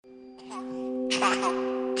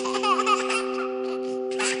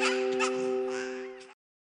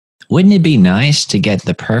Wouldn't it be nice to get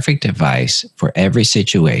the perfect advice for every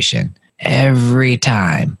situation, every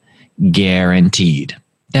time, guaranteed?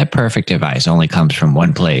 That perfect advice only comes from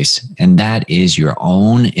one place, and that is your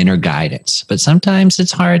own inner guidance. But sometimes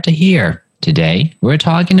it's hard to hear. Today, we're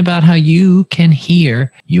talking about how you can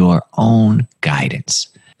hear your own guidance.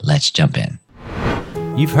 Let's jump in.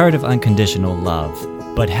 You've heard of unconditional love,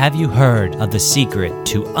 but have you heard of the secret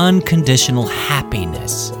to unconditional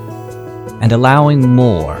happiness and allowing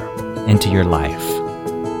more into your life?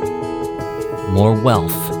 More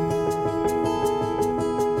wealth,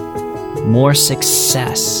 more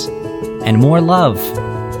success, and more love.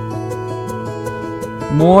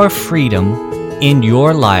 More freedom in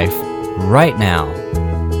your life right now.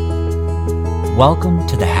 Welcome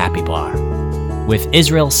to the Happy Bar with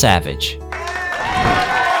Israel Savage.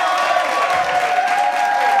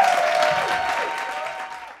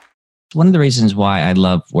 One of the reasons why I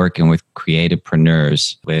love working with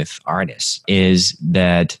creativepreneurs, with artists, is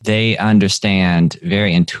that they understand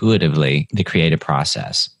very intuitively the creative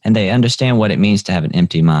process. And they understand what it means to have an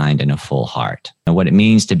empty mind and a full heart, and what it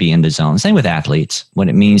means to be in the zone. Same with athletes, what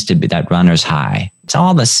it means to be that runner's high. It's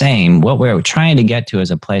all the same. What we're trying to get to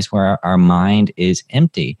is a place where our mind is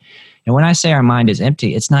empty. And when I say our mind is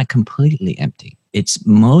empty, it's not completely empty. It's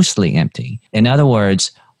mostly empty. In other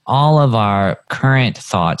words, all of our current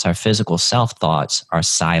thoughts, our physical self thoughts, are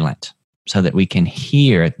silent so that we can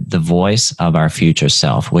hear the voice of our future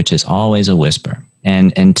self, which is always a whisper.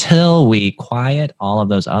 And until we quiet all of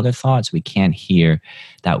those other thoughts, we can't hear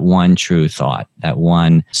that one true thought, that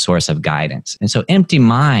one source of guidance. And so empty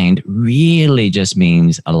mind really just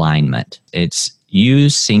means alignment. It's you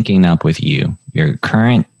syncing up with you, your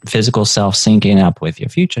current physical self syncing up with your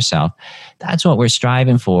future self. That's what we're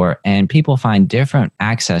striving for. And people find different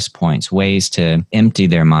access points, ways to empty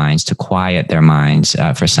their minds, to quiet their minds.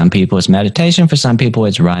 For some people, it's meditation. For some people,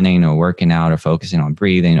 it's running or working out or focusing on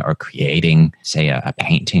breathing or creating, say, a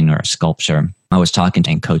painting or a sculpture. I was talking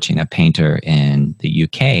and coaching a painter in the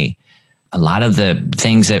UK. A lot of the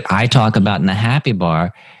things that I talk about in the Happy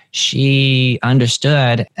Bar, she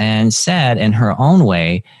understood and said in her own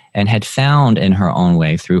way and had found in her own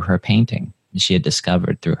way through her painting. She had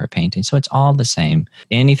discovered through her painting. So it's all the same.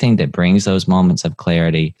 Anything that brings those moments of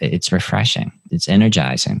clarity, it's refreshing. It's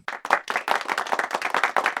energizing.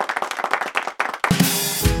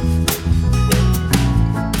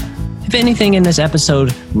 If anything in this episode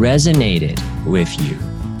resonated with you,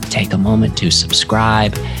 take a moment to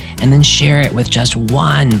subscribe and then share it with just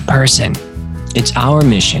one person. It's our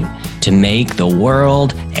mission to make the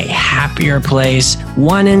world a happier place,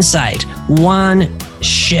 one insight, one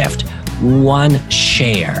shift, one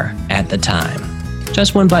share at the time.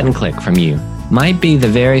 Just one button click from you might be the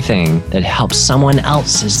very thing that helps someone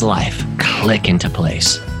else's life click into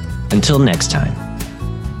place. Until next time.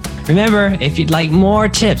 Remember, if you'd like more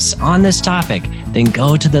tips on this topic, then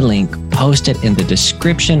go to the link posted in the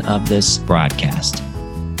description of this broadcast.